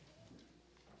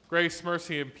Grace,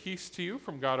 mercy, and peace to you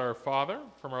from God our Father,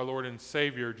 from our Lord and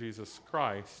Savior Jesus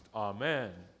Christ.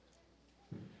 Amen.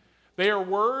 They are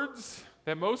words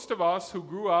that most of us who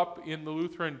grew up in the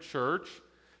Lutheran Church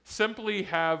simply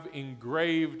have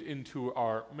engraved into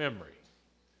our memory.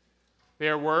 They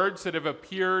are words that have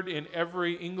appeared in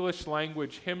every English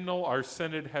language hymnal our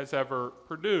synod has ever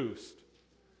produced.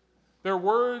 They're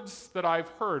words that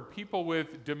I've heard people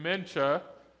with dementia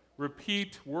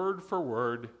repeat word for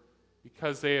word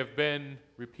because they have been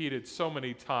repeated so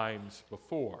many times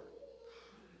before.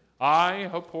 I,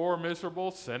 a poor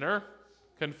miserable sinner,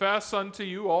 confess unto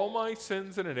you all my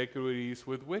sins and iniquities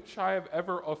with which I have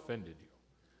ever offended you,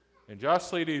 and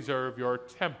justly deserve your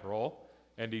temporal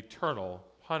and eternal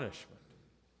punishment.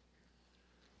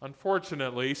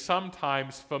 Unfortunately,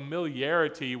 sometimes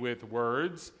familiarity with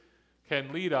words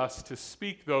can lead us to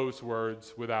speak those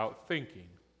words without thinking.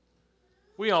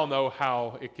 We all know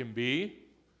how it can be.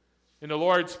 In the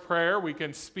Lord's Prayer, we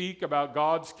can speak about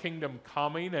God's kingdom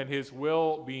coming and His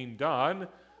will being done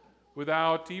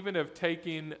without even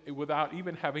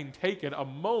having taken a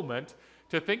moment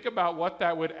to think about what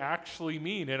that would actually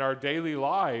mean in our daily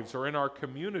lives or in our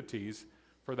communities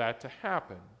for that to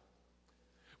happen.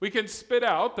 We can spit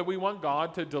out that we want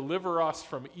God to deliver us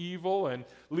from evil and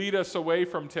lead us away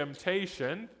from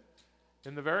temptation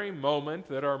in the very moment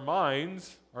that our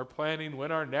minds are planning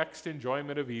when our next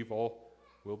enjoyment of evil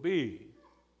will be.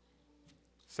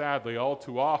 Sadly, all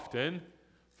too often,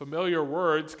 familiar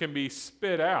words can be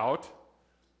spit out,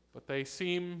 but they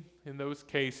seem, in those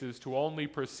cases, to only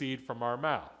proceed from our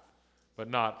mouth, but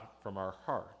not from our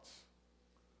hearts.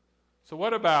 So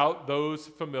what about those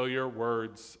familiar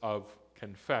words of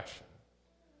confession?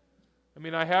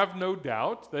 I have no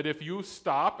doubt that if you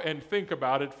stop and think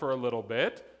about it for a little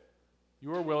bit,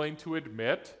 you are willing to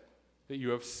admit that you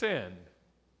have sinned.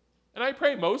 And I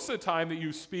pray most of the time that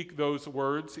you speak those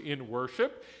words in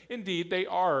worship. Indeed, they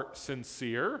are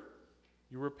sincere.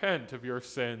 You repent of your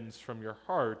sins from your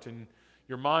heart, and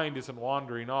your mind isn't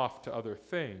wandering off to other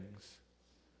things.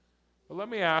 But let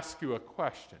me ask you a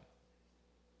question.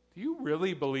 Do you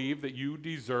really believe that you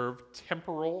deserve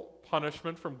temporal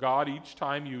punishment from God each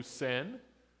time you sin,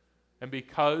 and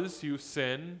because you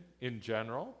sin in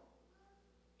general?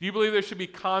 Do you believe there should be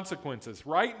consequences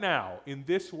right now in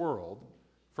this world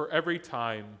for every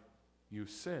time you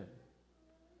sin?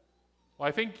 Well,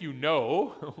 I think you know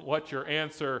what your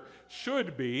answer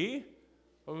should be,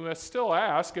 but we must still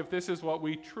ask if this is what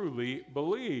we truly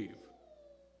believe.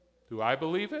 Do I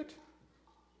believe it?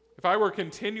 If I were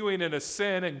continuing in a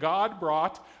sin and God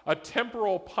brought a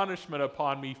temporal punishment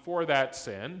upon me for that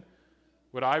sin,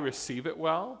 would I receive it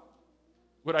well?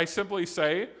 Would I simply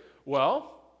say,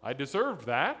 well, I deserved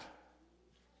that?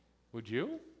 Would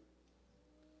you?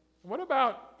 What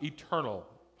about eternal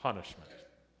punishment?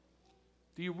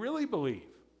 Do you really believe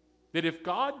that if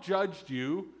God judged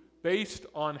you based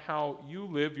on how you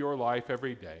live your life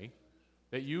every day,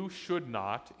 that you should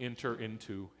not enter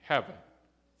into heaven?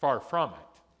 Far from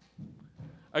it.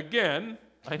 Again,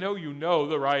 I know you know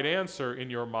the right answer in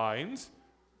your minds,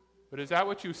 but is that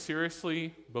what you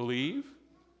seriously believe?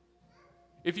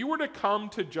 If you were to come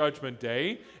to Judgment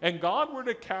Day and God were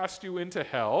to cast you into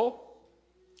hell,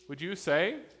 would you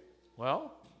say,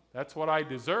 well, that's what I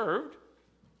deserved?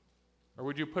 Or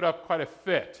would you put up quite a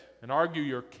fit and argue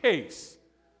your case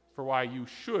for why you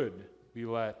should be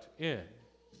let in?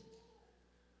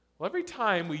 Well, every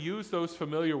time we use those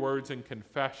familiar words in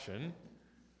confession,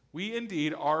 we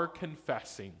indeed are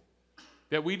confessing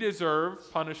that we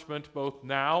deserve punishment both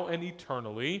now and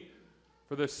eternally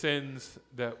for the sins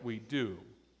that we do.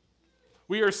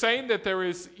 We are saying that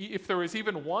if there is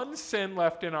even one sin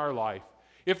left in our life,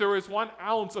 if there is 1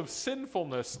 ounce of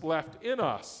sinfulness left in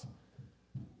us,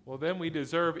 well, then we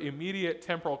deserve immediate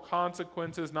temporal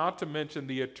consequences, not to mention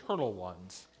the eternal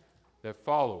ones that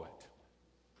follow it.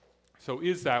 So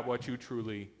is that what you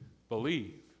truly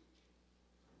believe?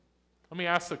 Let me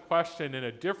ask the question in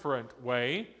a different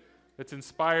way that's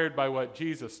inspired by what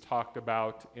Jesus talked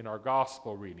about in our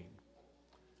gospel reading.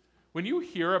 When you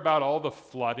hear about all the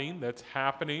flooding that's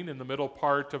happening in the middle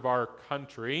part of our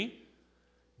country,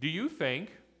 do you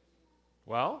think,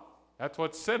 well, that's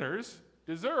what sinners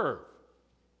deserve?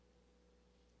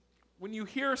 When you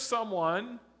hear that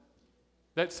someone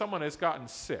has gotten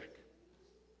sick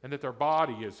and that their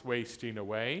body is wasting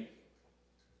away,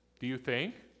 do you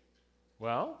think,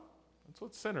 well, that's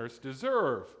what sinners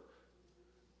deserve?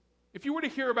 If you were to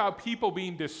hear about people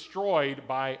being destroyed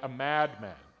by a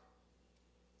madman,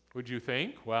 would you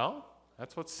think, well,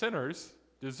 that's what sinners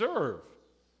deserve?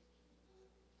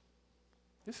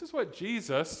 This is what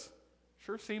Jesus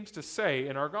sure seems to say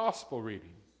in our gospel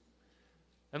reading.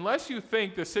 Unless you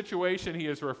think the situation he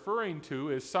is referring to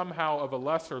is somehow of a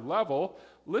lesser level,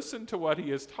 listen to what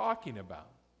he is talking about.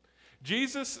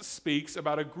 Jesus speaks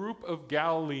about a group of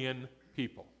Galilean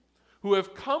people who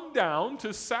have come down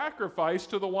to sacrifice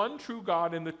to the one true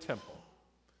God in the temple.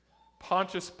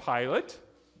 Pontius Pilate,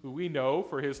 who we know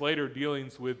for his later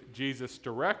dealings with Jesus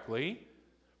directly,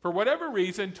 for whatever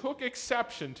reason took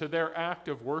exception to their act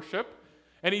of worship,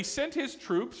 and he sent his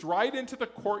troops right into the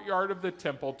courtyard of the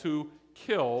temple to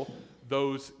kill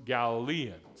those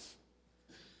Galileans.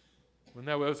 When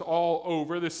that was all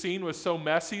over, the scene was so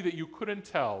messy that you couldn't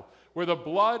tell where the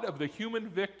blood of the human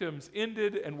victims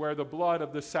ended and where the blood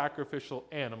of the sacrificial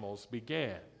animals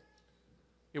began.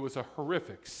 It was a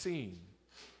horrific scene.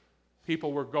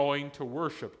 People were going to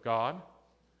worship God,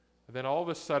 and then all of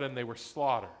a sudden they were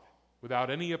slaughtered without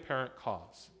any apparent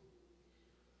cause.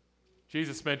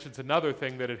 Jesus mentions another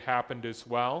thing that had happened as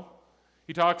well.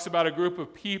 He talks about a group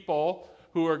of people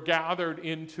who are gathered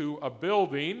into a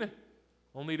building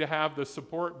only to have the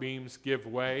support beams give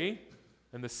way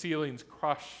and the ceilings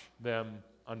crush them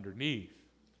underneath.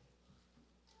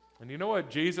 And you know what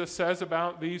Jesus says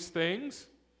about these things?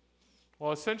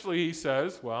 Well, essentially he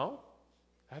says, well,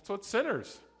 that's what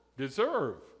sinners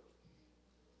deserve.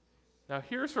 Now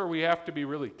here's where we have to be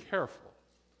really careful.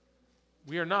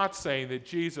 We are not saying that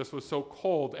Jesus was so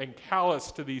cold and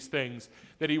callous to these things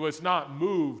that he was not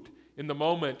moved in the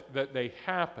moment that they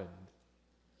happened.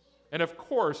 And of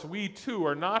course, we too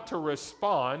are not to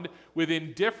respond with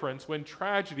indifference when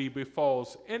tragedy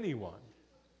befalls anyone.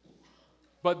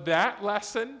 But that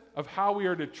lesson of how we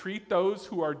are to treat those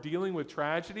who are dealing with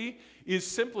tragedy is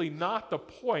simply not the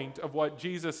point of what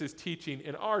Jesus is teaching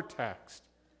in our text.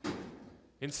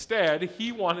 Instead,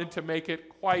 he wanted to make it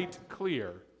quite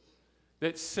clear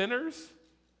that sinners,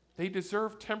 they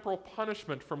deserve temporal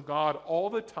punishment from God all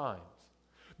the time.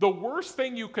 The worst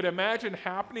thing you could imagine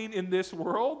happening in this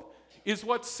world is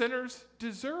what sinners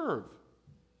deserve.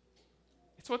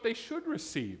 It's what they should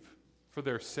receive for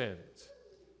their sins.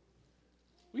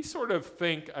 We sort of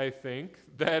think, I think,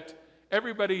 that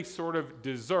everybody sort of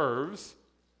deserves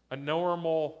a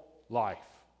normal life.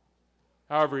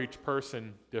 However each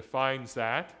person defines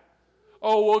that.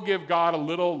 Oh, we'll give God a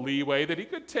little leeway that he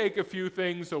could take a few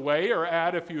things away or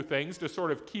add a few things to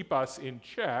sort of keep us in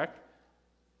check.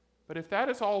 But if that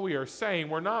is all we are saying,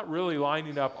 we're not really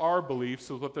lining up our beliefs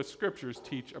with what the scriptures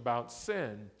teach about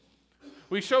sin.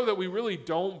 We show that we really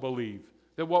don't believe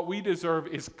that what we deserve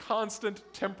is constant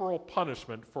temporal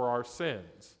punishment for our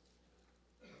sins.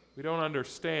 We don't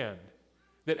understand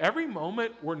that every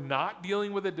moment we're not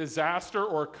dealing with a disaster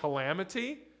or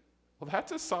calamity, well,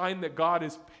 that's a sign that God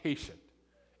is patient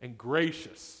and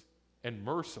gracious and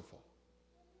merciful.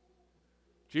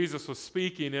 Jesus was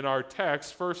speaking in our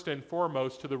text first and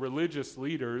foremost to the religious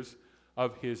leaders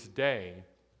of his day.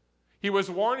 He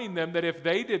was warning them that if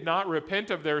they did not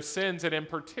repent of their sins, and in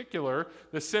particular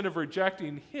the sin of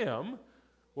rejecting him,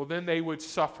 well, then they would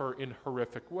suffer in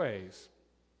horrific ways.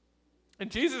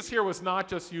 And Jesus here was not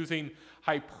just using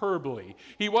hyperbole.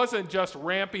 He wasn't just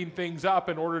ramping things up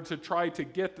in order to try to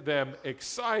get them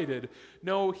excited.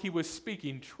 No, he was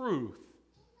speaking truth.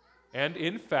 And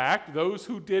in fact, those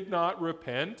who did not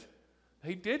repent,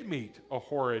 they did meet a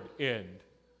horrid end,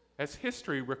 as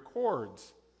history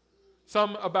records.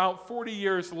 Some about 40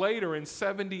 years later, in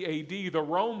 70 AD, the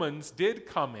Romans did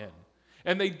come in,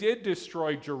 and they did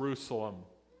destroy Jerusalem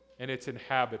and its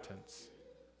inhabitants.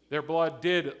 Their blood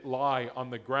did lie on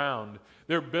the ground.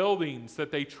 Their buildings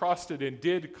that they trusted in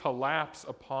did collapse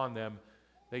upon them.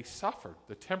 They suffered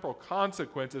the temporal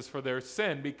consequences for their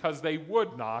sin because they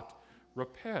would not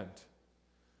repent.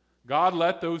 God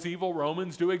let those evil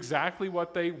Romans do exactly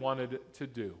what they wanted to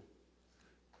do.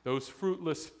 Those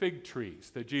fruitless fig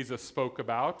trees that Jesus spoke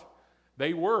about,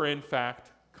 they were in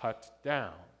fact cut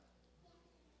down.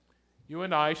 You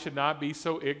and I should not be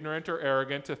so ignorant or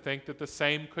arrogant to think that the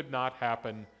same could not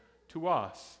happen to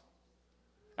us.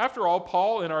 After all,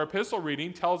 Paul in our epistle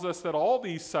reading tells us that all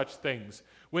these such things,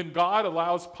 when God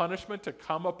allows punishment to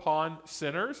come upon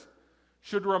sinners,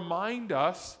 should remind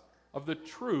us of the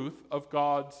truth of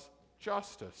God's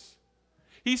justice.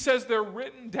 He says they're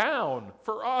written down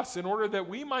for us in order that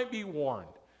we might be warned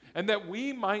and that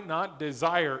we might not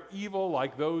desire evil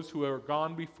like those who have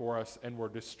gone before us and were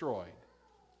destroyed.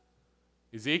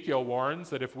 Ezekiel warns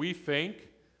that if we think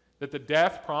that the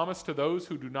death promised to those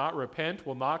who do not repent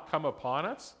will not come upon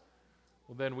us,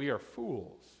 well, then we are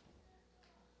fools.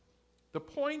 The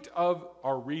point of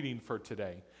our reading for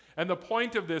today, and the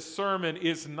point of this sermon,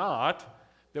 is not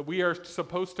that we are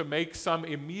supposed to make some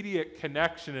immediate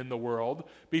connection in the world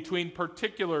between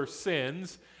particular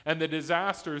sins and the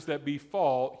disasters that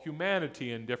befall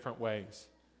humanity in different ways.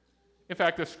 In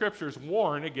fact, the scriptures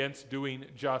warn against doing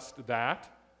just that.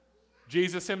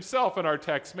 Jesus himself in our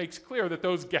text makes clear that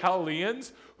those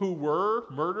Galileans who were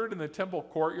murdered in the temple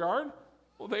courtyard,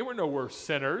 well, they were no worse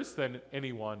sinners than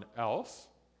anyone else.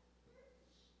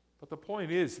 But the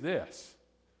point is this,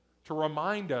 to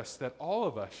remind us that all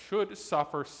of us should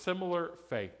suffer similar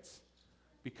fates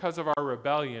because of our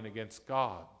rebellion against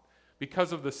God,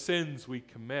 because of the sins we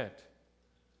commit.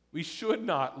 We should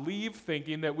not leave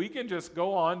thinking that we can just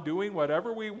go on doing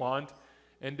whatever we want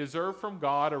and deserve from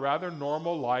God a rather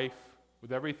normal life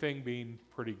with everything being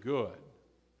pretty good.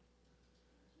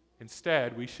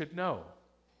 Instead, we should know,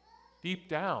 deep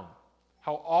down,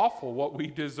 how awful what we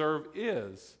deserve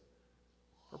is.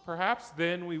 Or perhaps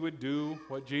then we would do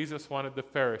what Jesus wanted the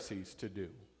Pharisees to do.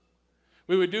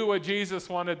 We would do what Jesus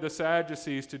wanted the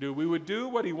Sadducees to do. We would do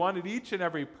what he wanted each and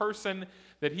every person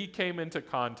that he came into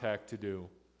contact to do.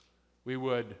 We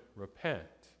would repent.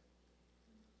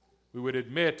 We would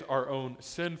admit our own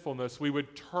sinfulness. We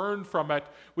would turn from it.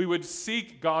 We would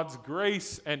seek God's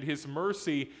grace and his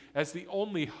mercy as the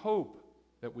only hope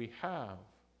that we have.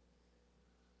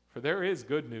 For there is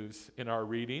good news in our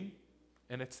reading,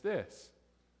 and it's this: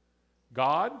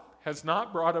 God has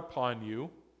not brought upon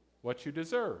you what you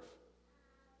deserve.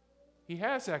 He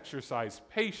has exercised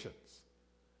patience,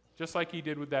 just like he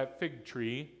did with that fig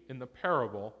tree in the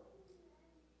parable.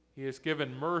 He has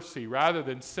given mercy rather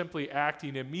than simply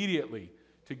acting immediately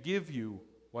to give you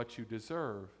what you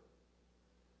deserve.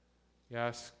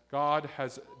 Yes, God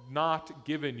has not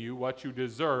given you what you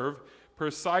deserve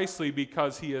precisely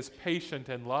because he is patient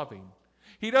and loving.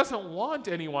 He doesn't want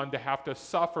anyone to have to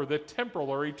suffer the temporal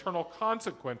or eternal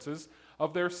consequences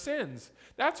of their sins.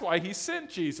 That's why he sent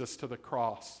Jesus to the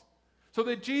cross, so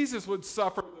that Jesus would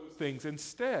suffer those things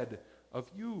instead of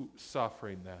you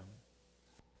suffering them.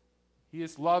 He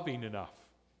is loving enough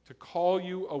to call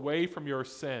you away from your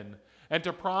sin and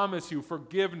to promise you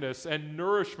forgiveness and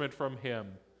nourishment from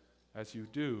him. As you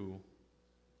do,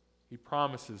 he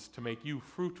promises to make you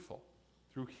fruitful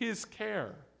through his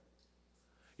care.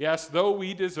 Yes, though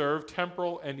we deserve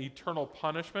temporal and eternal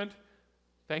punishment,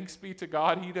 thanks be to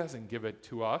God, he doesn't give it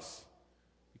to us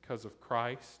because of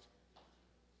Christ.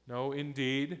 No,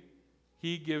 indeed,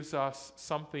 he gives us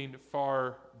something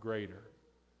far greater.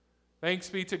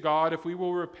 Thanks be to God, if we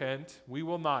will repent, we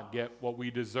will not get what we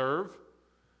deserve.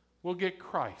 We'll get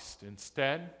Christ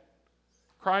instead.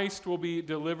 Christ will be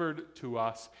delivered to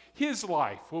us. His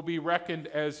life will be reckoned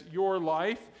as your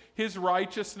life, his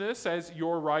righteousness as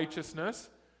your righteousness,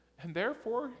 and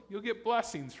therefore you'll get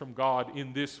blessings from God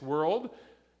in this world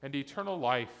and eternal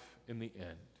life in the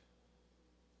end.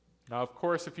 Now, of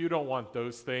course, if you don't want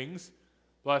those things,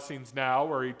 blessings now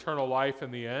or eternal life in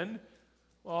the end,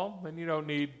 well, then you don't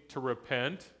need to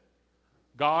repent.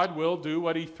 God will do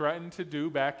what he threatened to do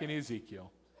back in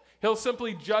Ezekiel. He'll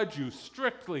simply judge you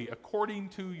strictly according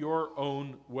to your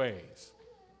own ways.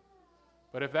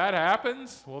 But if that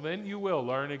happens, well, then you will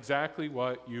learn exactly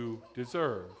what you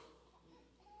deserve.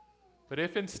 But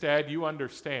if instead you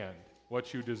understand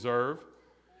what you deserve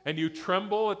and you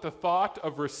tremble at the thought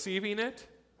of receiving it,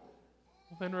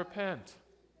 well, then repent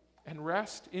and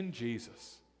rest in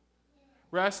Jesus.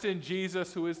 Rest in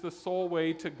Jesus, who is the sole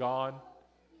way to God,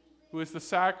 who is the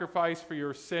sacrifice for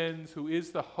your sins, who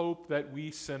is the hope that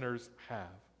we sinners have.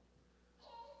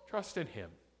 Trust in him,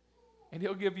 and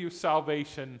he'll give you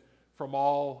salvation from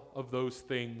all of those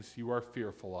things you are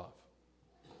fearful of.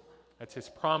 That's his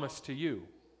promise to you.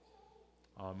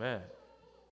 Amen.